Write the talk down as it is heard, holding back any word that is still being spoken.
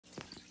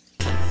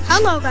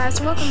Hello guys,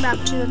 welcome back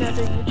to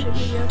another YouTube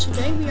video.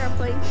 Today we are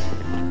playing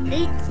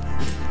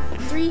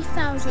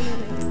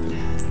 3008.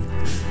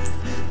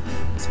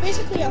 It's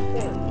basically a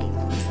horror game.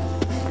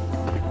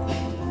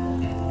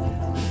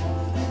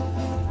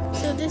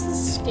 So this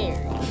is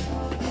scary.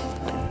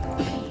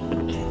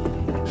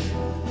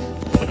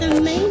 The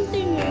main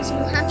thing is you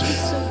have to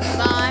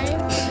survive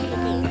in the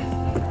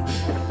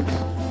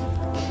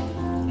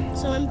game.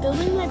 So I'm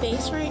building my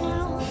base right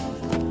now.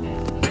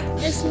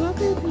 It's not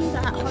going to be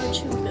that hard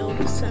to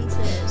build since it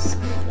is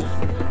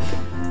that big.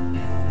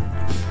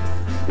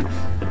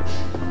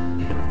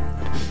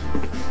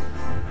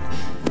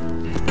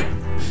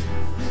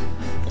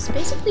 It's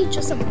basically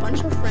just a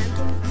bunch of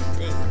random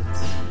things.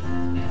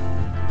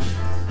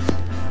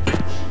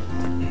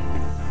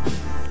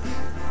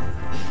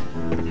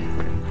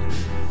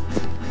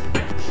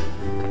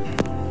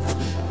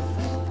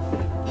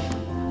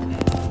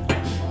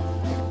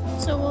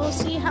 So we'll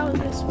see how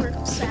this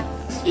works out.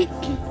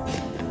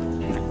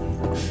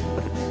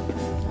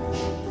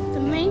 The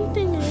main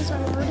thing is I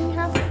already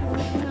have food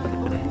and I'm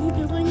already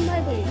building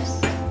my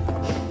base.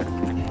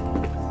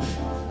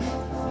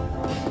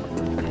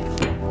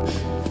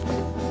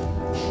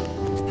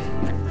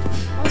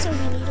 Also, we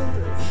need a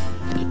roof.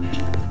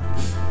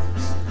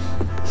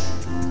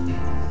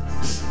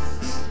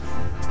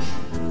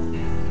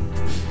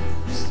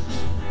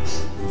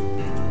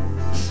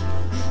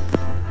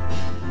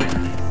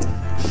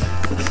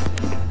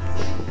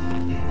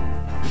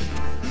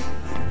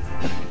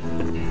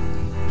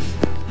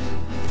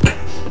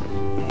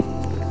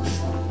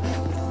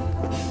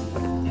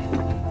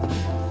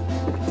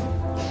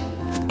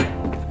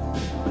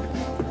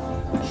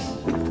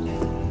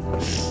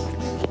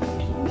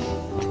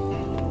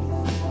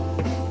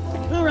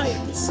 Alright,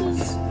 this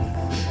is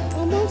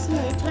almost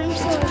nighttime,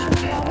 so I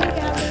should probably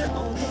gather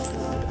all the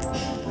food.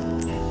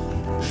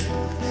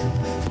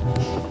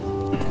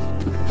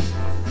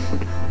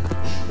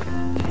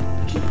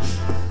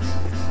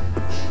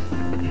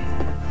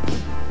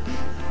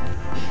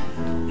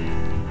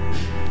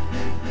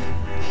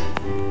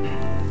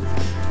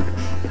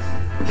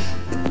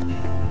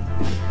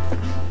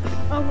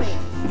 Oh wait.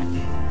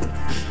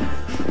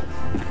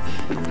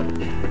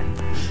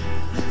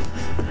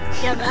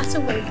 Yeah, that's a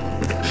way.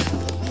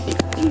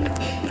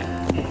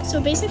 So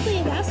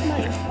basically, that's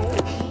my home.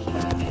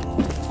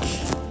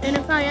 And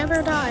if I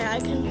ever die, I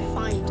can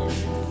find it.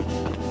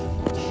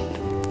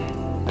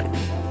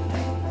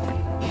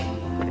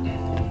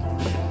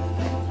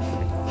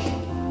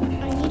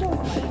 I need a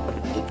light.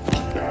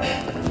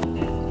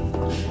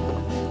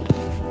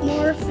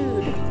 More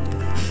food.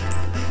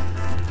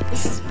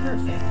 This is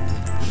perfect.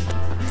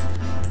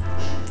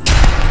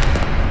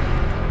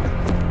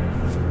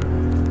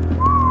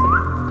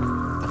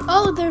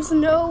 Oh, there's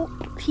no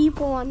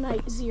people on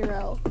night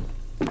 0.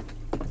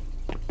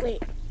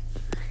 Wait,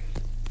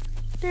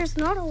 there's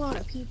not a lot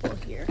of people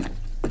here.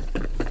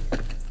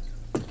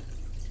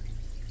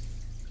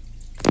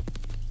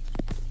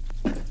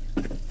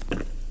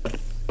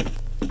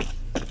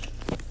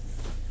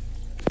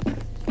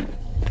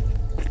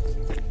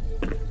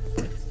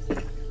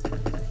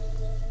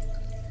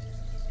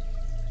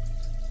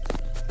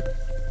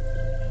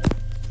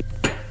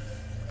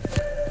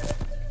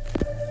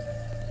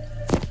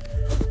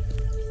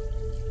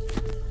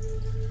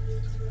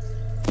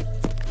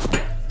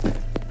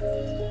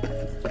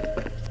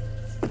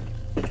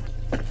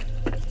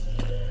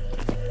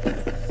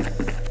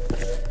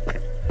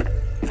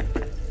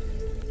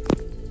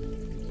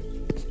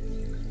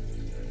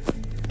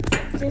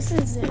 This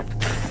is it.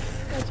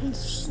 I can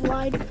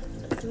slide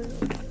through.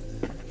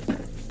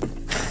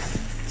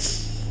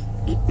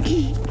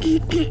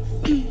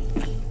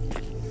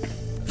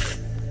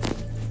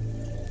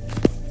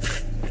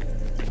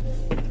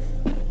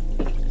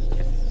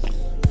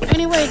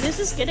 Anyway, this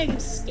is getting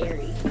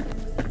scary.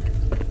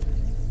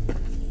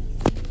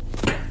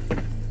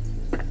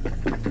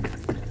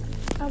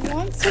 I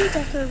want some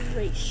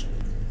decoration.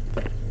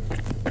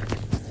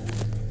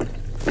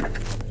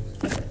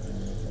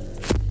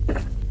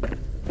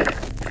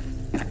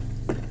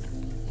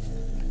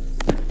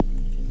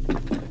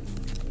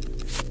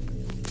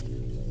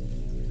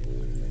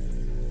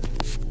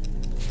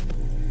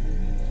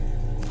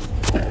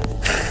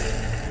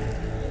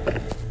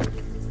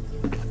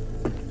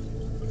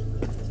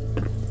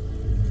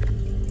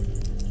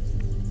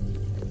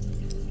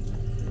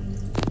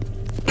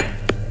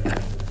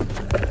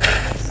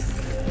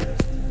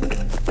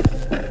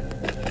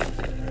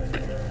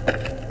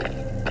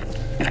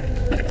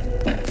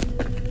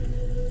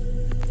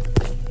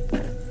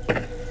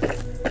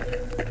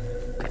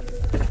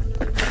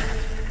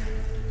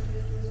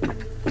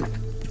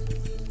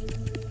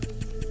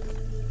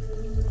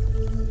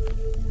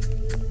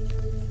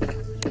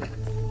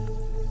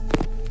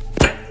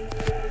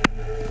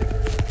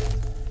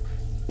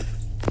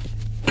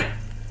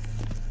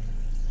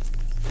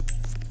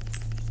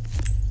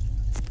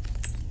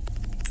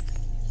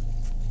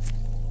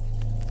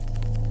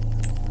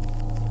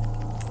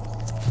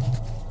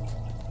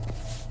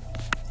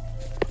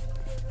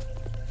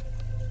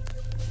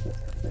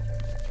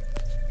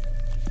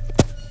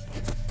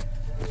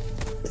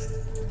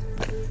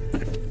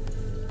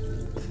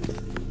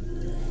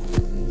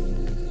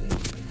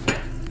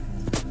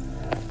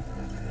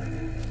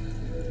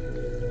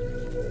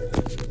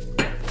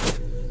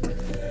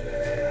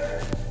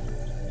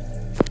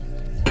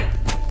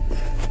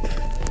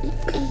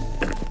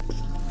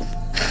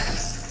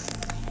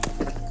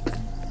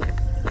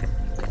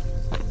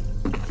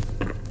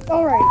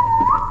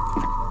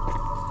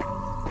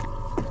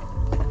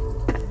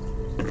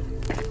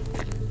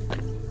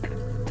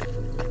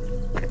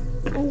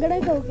 I'm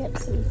gonna go get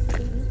some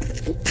food.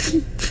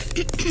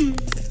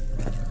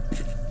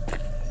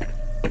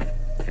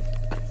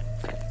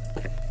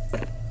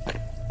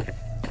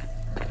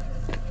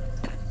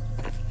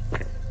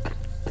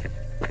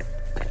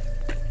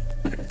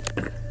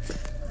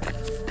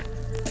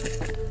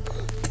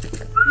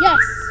 Yes.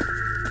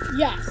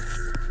 Yes.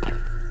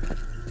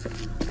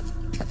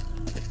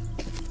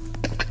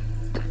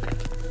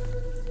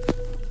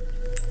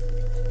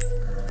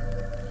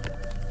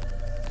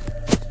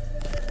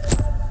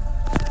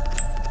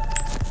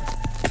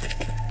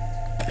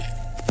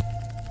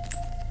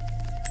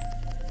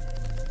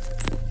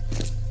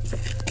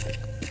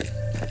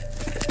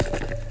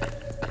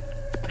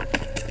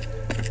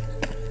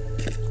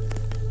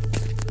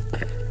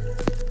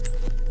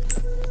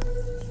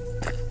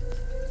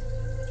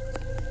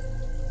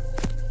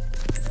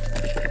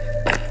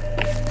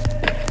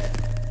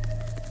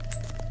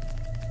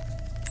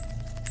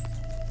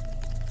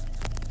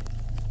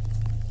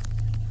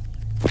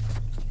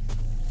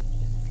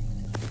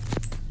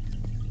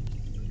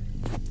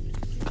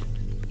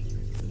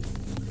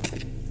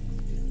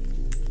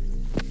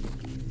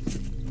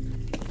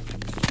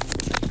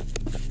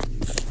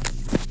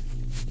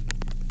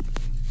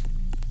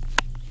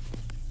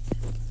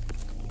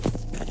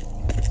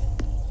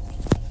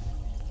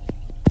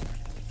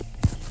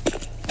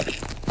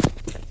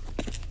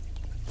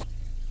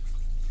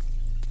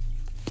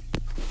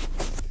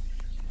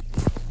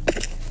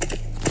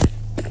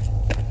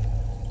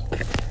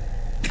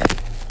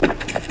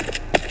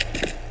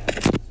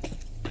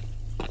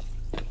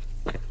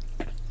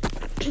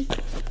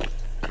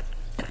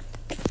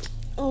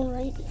 All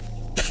right.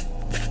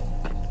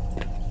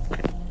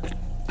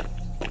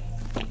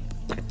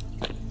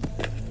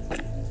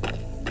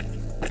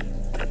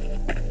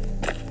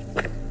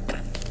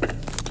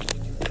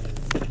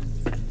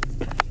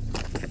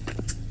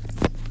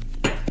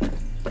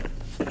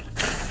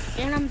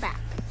 And I'm back.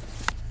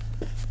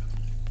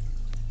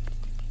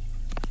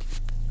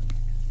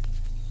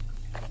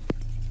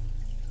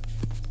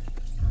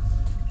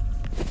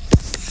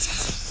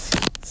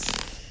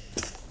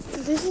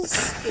 This is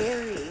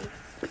scary.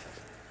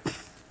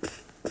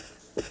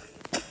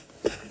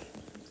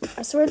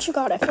 I swear to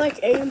God, if like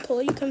a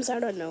employee comes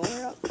out of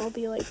nowhere, I'll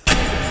be like,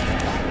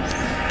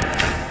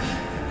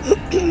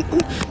 and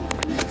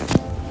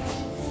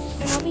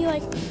I'll be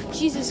like,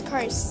 Jesus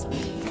Christ.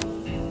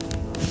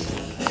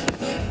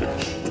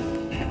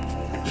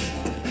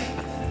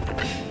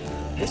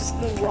 It's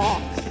The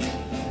Rock.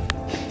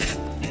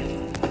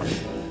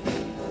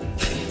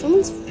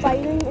 Someone's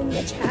fighting in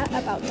the chat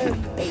about their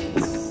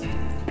base.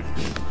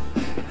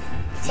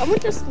 Someone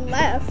just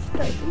left.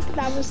 I think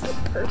that was the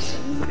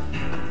person.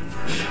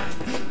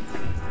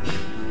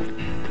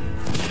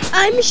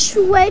 I'm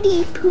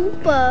Sweaty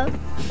Poopa.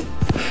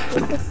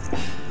 What the fuck?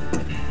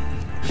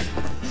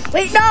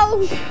 Wait,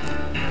 no!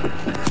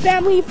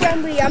 Family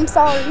friendly, I'm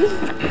sorry.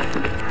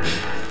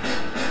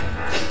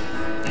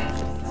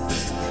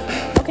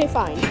 Okay,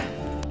 fine.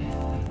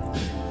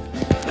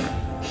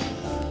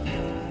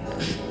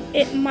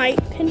 It might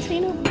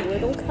contain a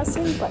little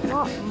cussing, but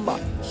not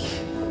much.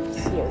 I'm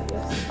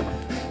serious.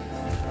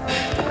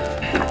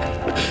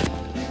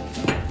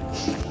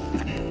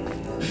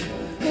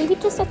 Maybe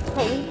just a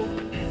tiny bit.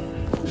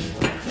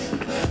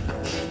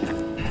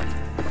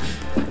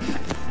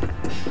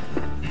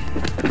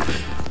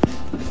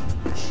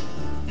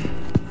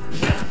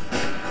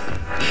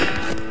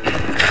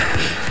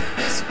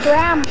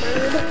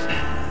 Scrambled.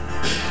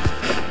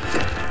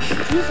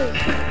 Jesus.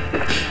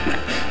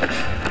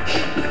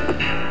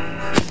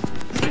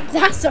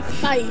 That's a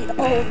fight,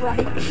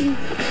 alright.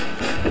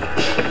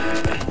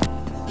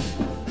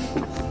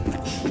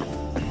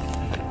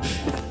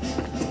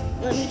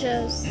 Let me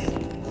just...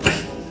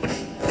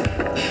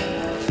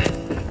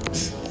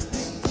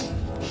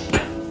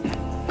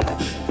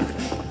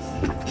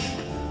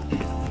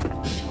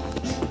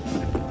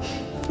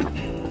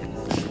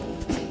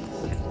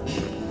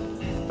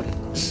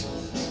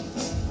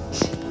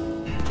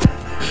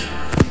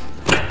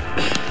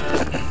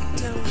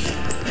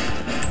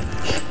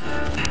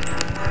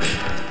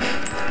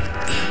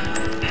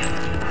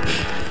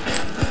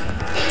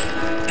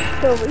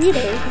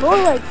 Doritos, more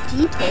like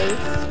Doritos.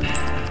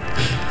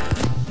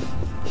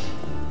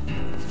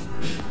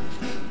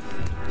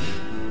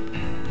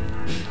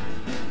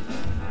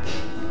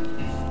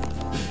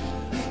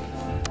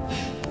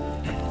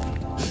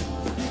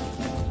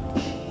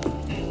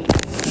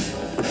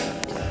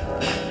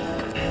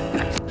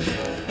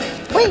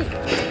 Wait!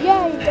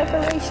 Yay,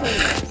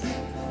 decorations!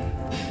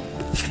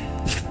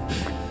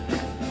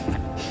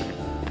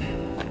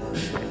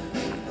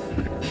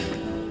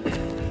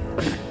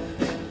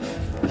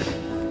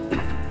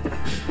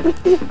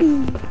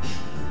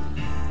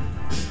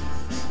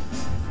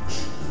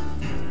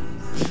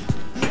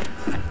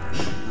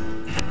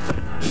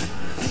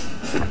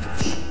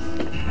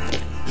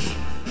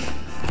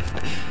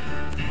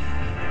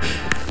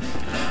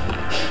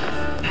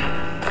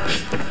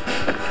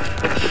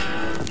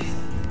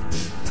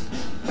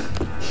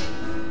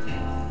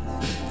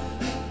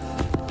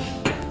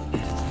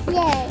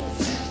 Yay!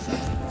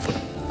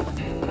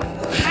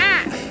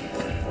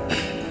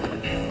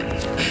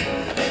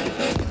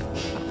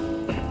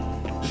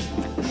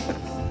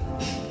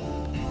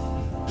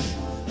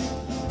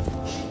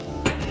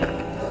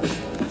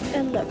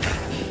 look.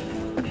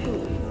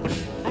 Boom.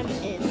 I'm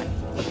in.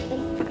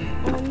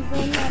 And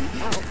then I'm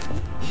out.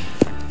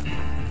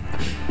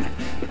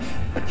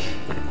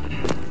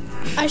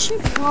 I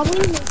should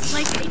probably make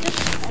like a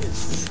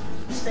defense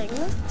thing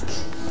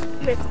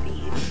with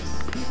these.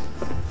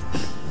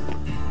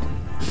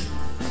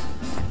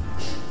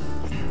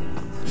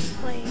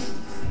 Like,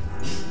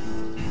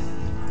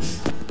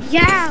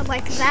 yeah,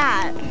 like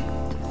that.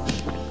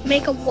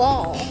 Make a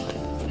wall.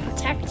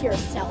 Protect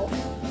yourself.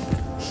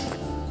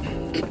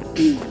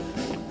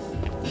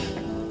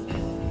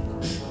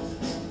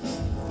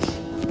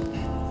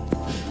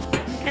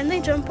 Can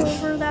they jump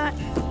over that?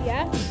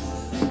 Yes.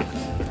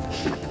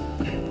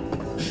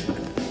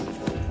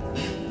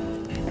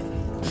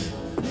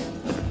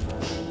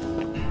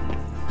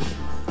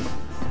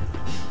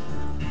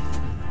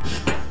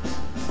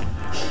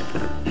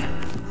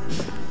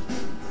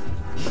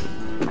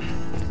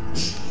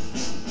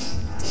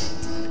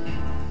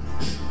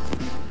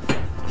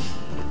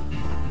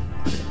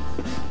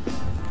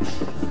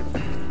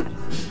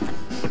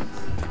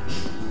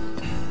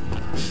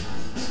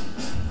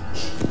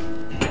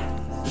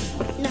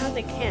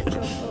 They can't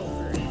jump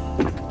over.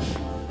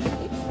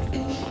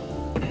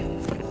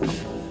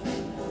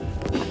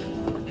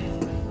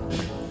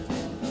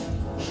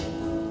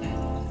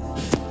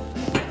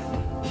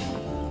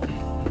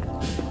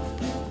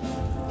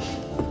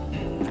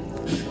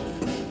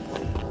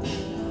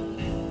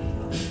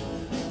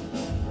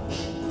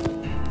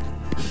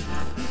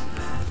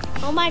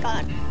 Oh my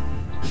god.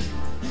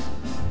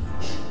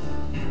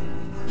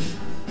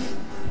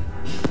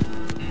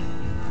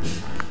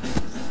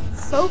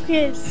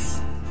 Focus.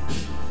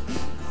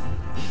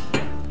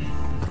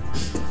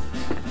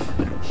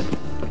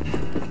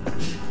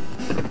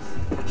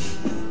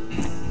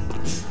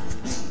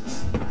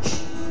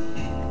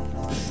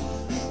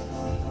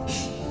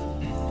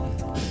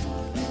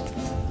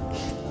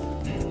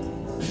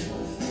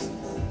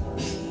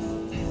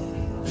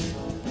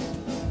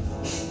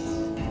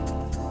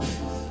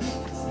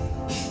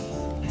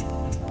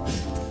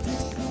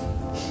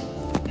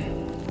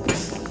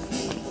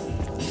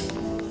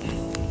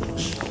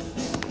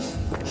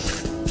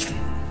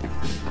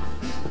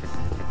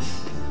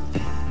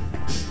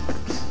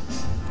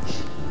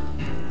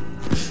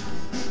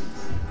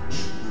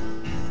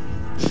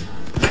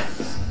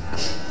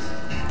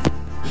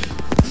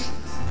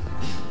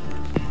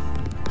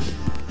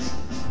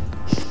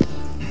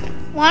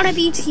 Wanna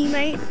be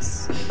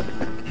teammates?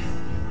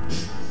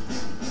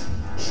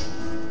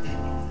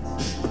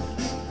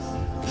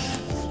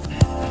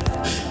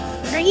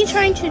 What are you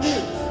trying to do?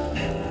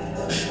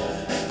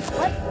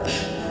 What?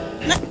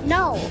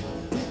 No.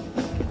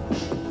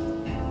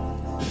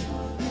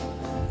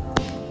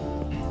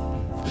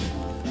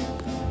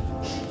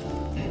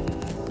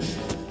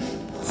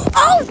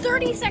 Oh,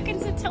 30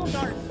 seconds until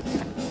dark.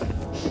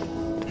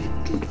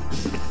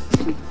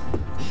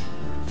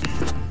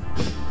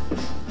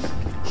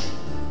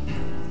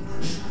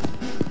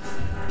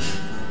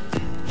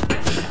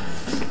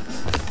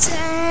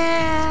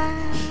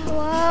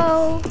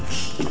 Whoa.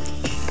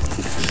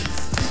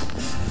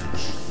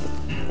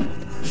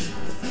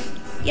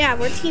 Yeah,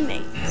 we're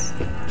teammates.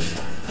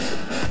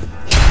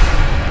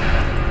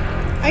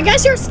 I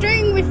guess you're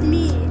staying with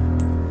me.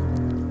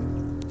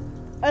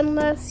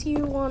 Unless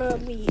you want to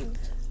leave.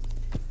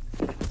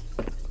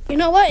 You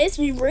know what? It's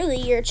really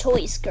your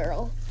choice,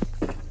 girl.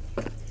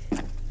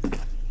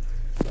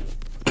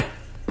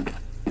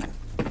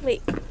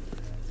 Wait.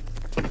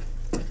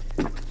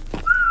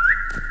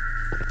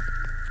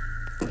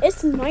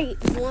 It's night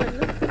 1.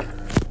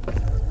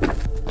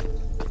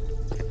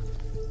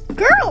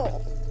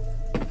 Girl!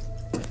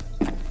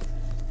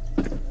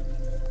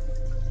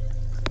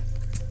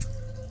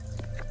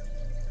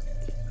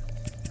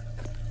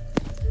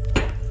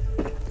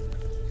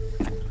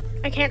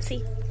 I can't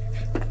see.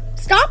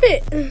 Stop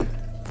it!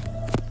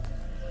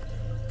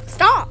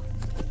 Stop!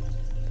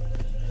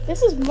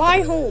 This is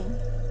my home.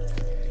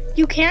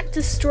 You can't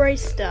destroy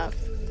stuff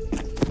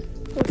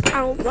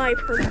without my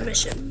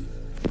permission.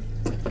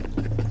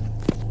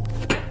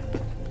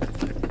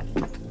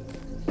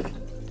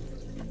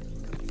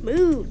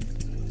 Move.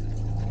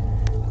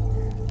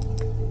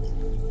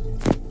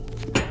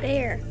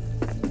 There.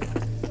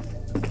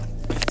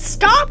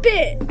 Stop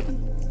it!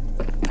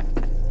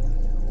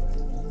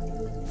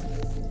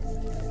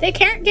 They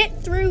can't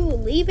get through.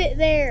 Leave it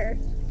there.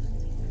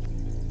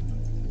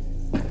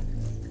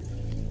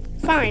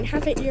 Fine,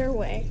 have it your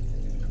way.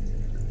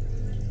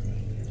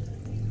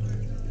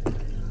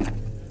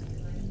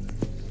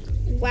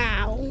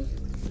 Wow.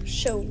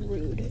 So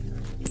rude.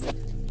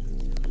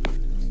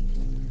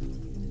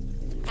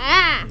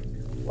 Ah!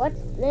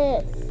 What's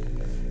this?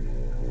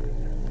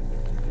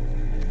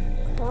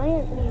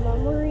 Client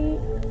memory?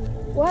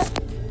 What?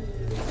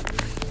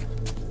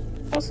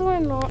 Also,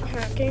 I'm not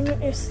hacking.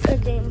 It's a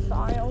game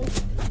file.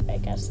 I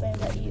guess they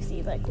let you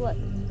see. Like, look.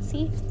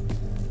 See?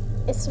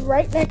 It's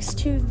right next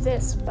to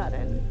this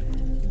button.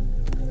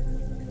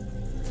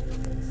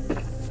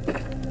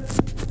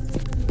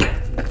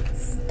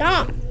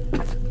 Stop!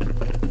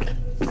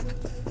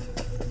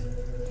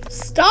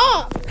 Stop!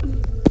 Stop!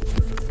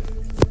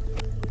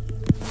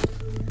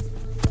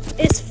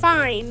 It's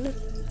fine.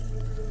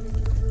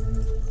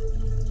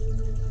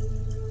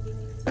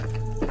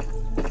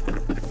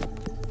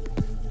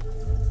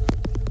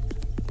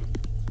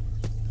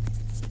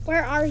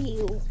 Where are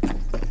you?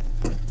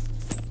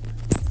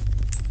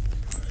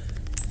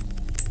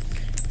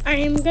 I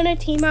am gonna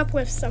team up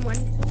with someone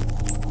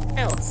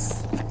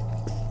else.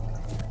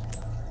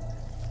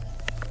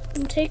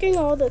 I'm taking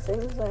all the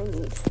things I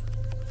need.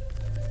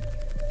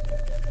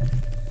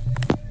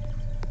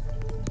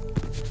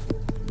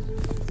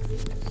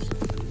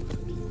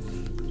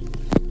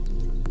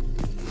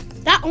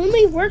 That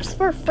only works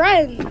for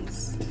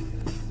friends.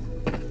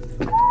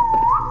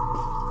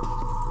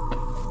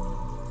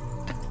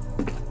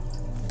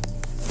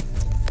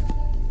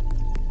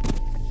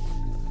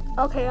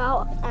 Okay,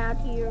 I'll add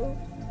you.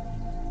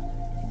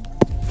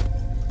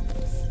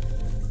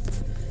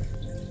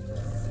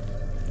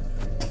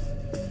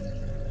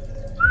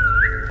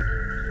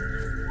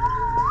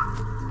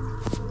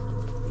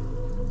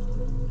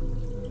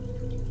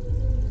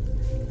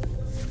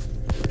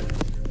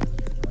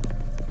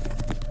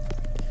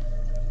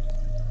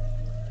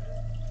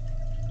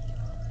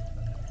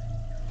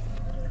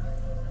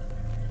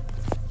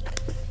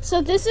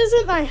 So this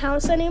isn't my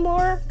house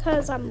anymore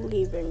because I'm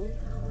leaving.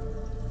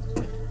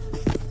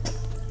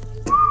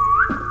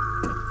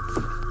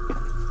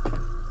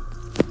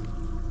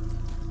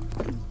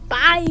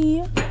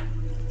 Bye.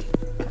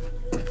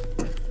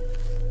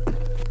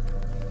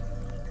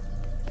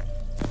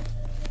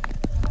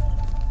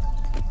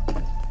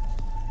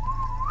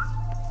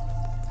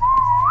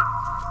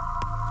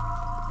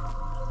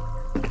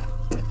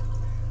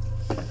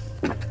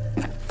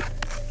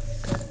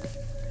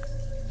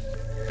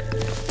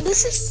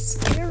 This is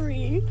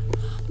scary.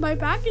 My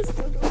back is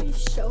literally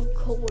so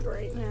cold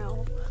right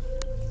now.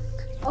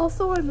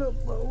 Also, I'm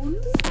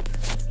alone.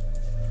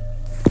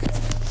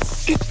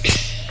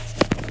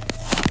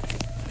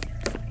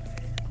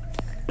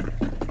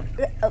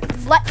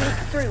 Let me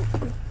through.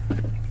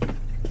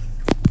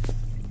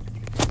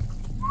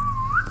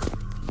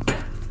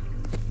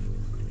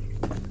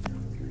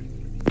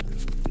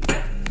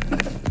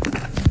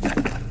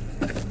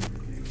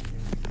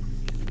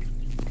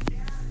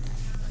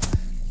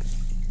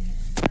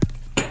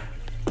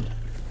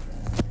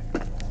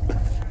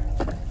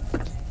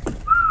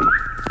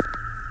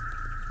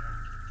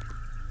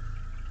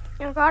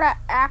 You gotta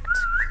act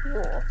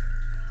cool.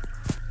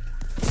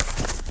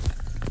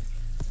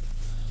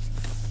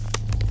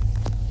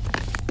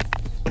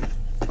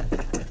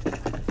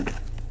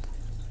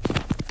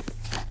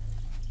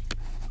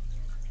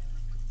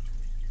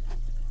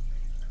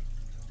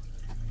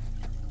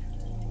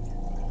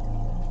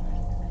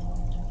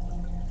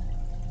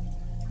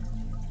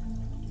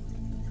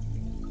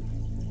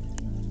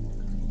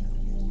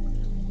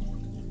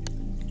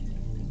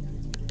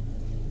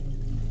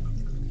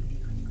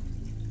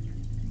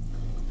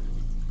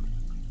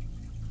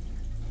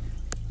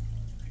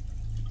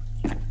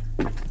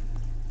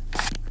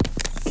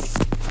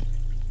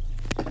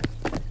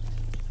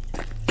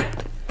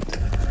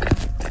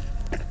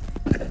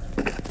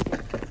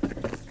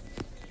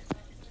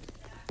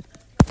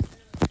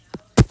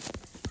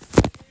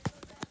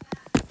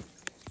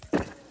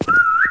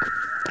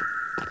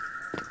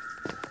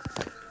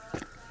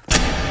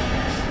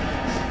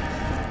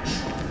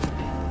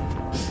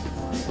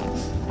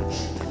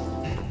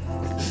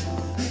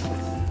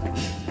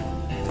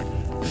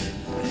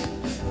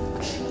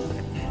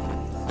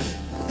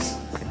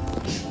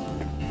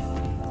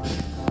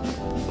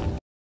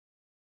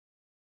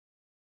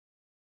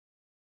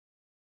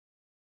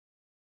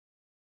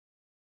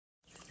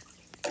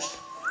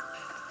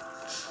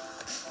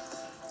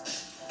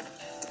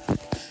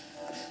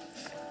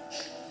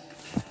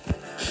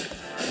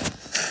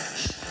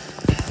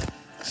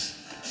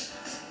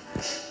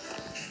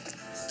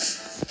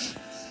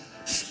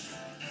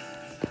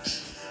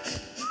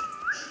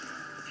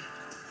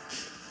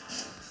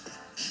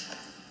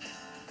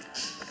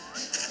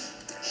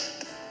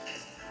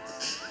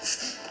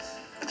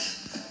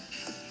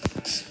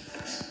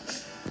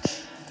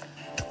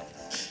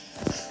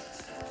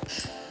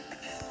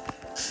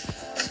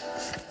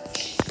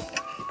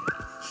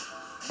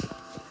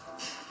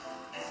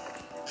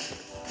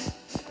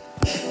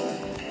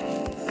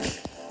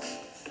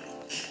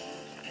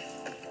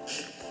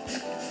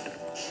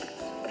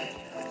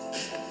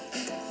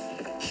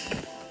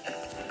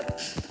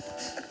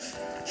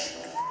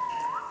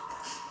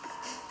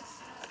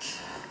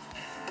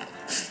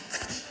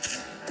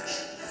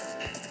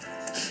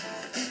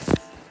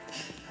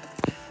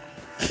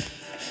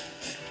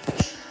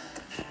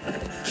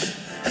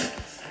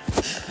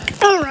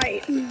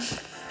 Alright.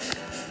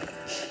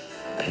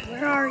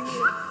 Where are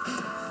you?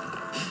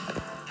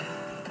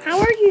 How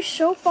are you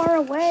so far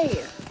away?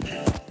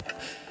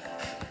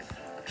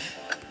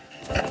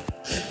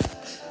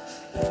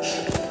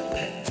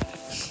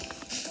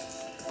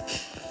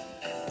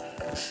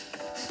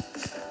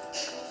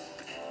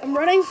 I'm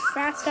running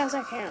fast as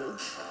I can.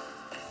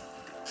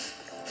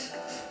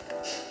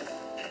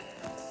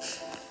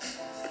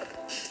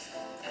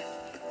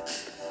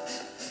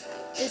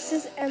 This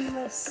is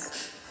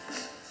endless.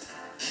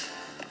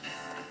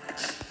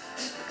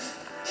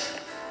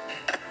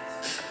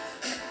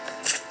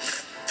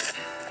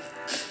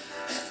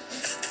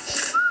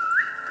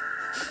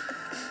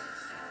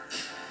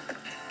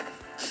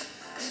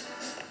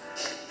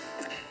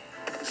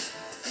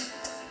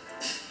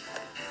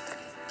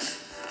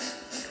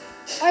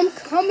 I'm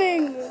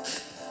coming.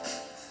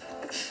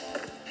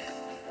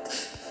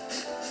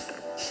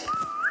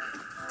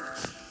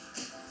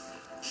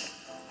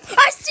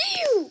 I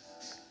see you.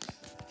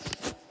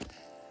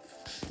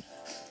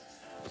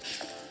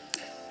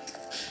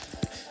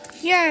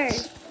 Yay.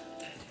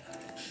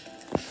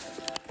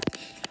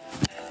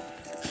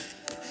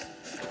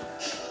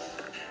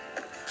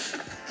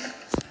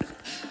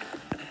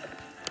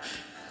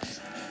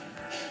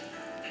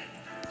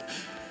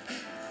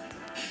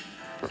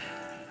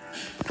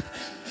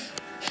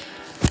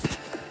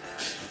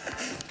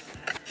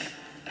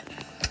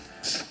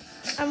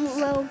 I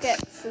will get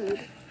food.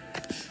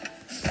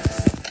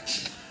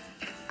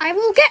 I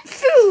will get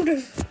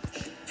food!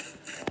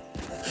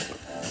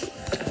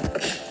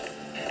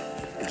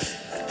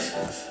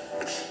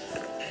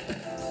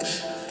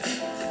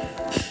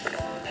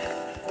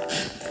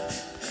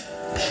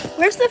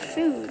 Where's the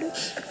food?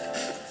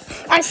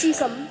 I see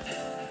some.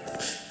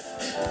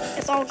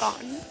 It's all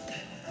gone.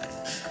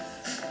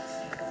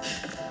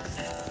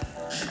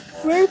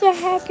 Where the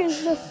heck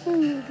is the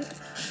food?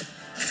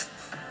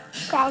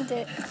 Found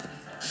it.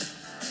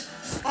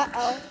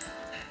 Uh-oh.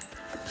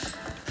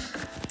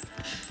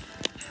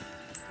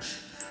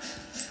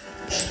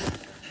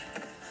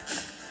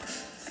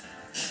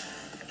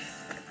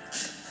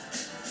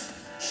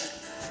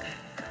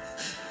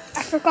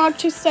 I forgot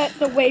to set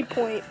the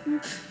waypoint.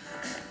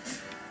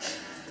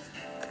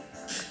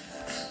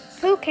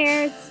 Who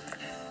cares?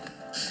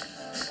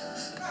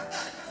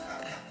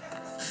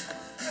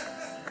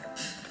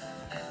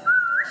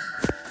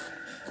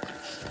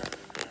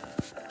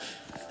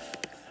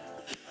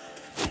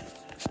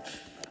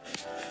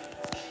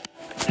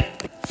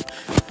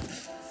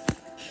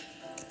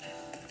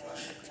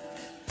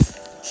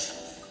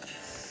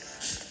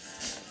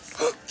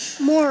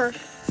 More.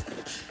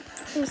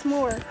 There's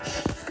more.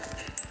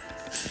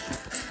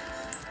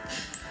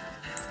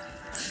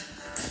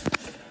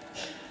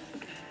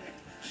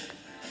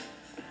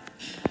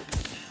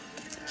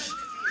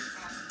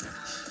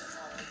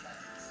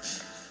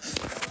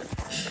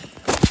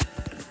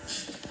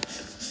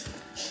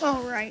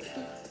 All right.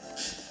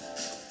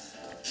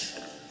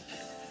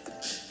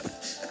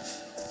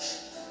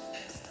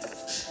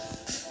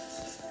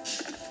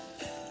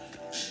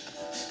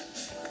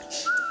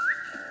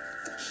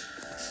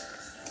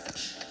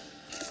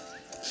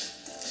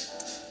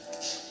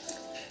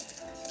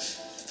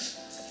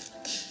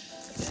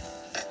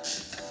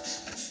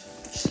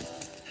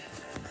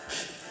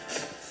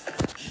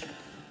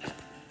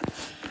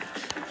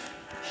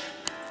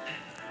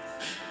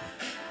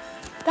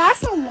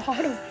 That's a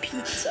lot of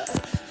pizza.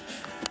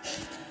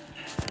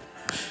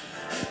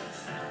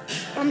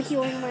 I'm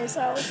healing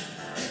myself.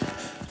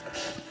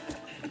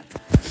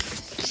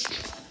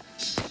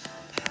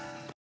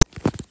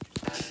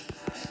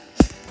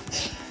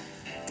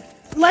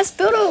 Let's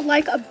build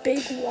a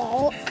big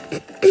wall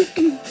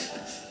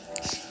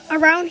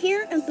around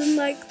here, and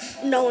then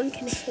no one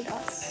can hit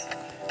us.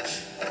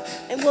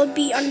 And we'll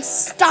be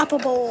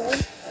unstoppable.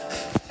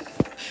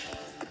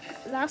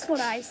 That's what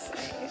I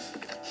say.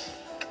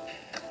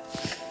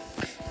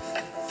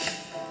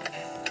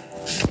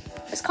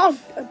 It's called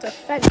a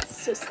defense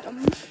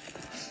system.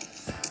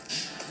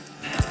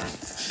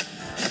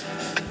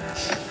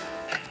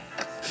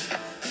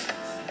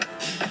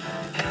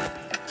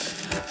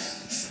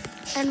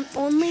 And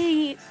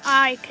only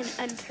I can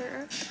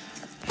enter.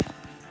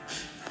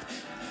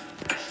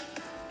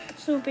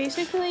 So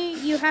basically,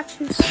 you have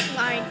to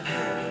slide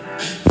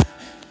through.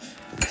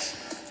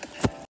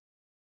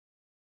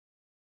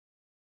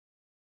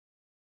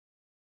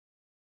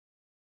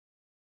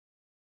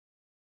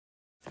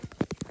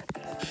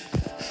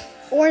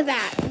 Or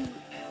that.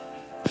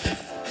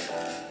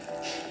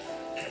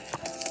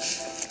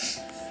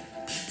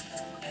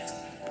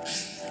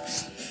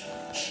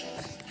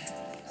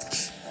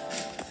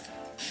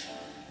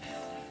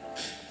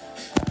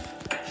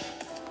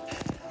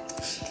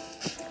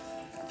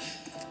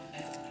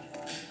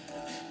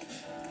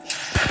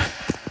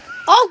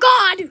 Oh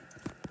God!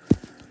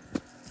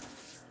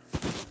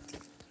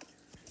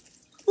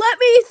 Let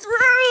me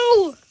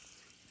through!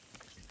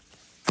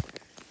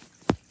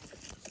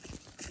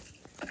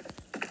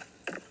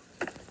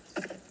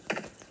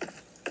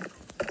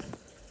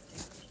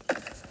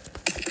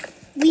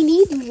 We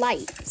need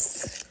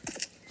lights.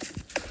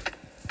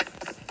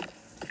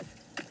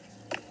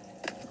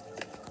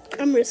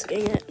 I'm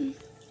risking it.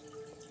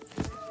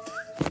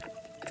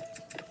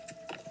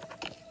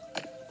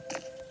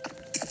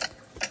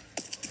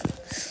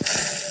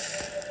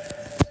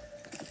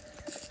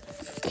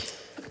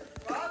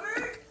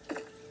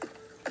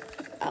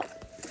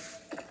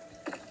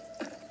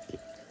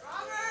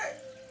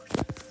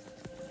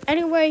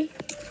 Anyway,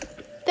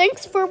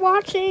 thanks for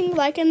watching,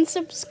 like and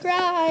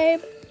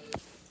subscribe.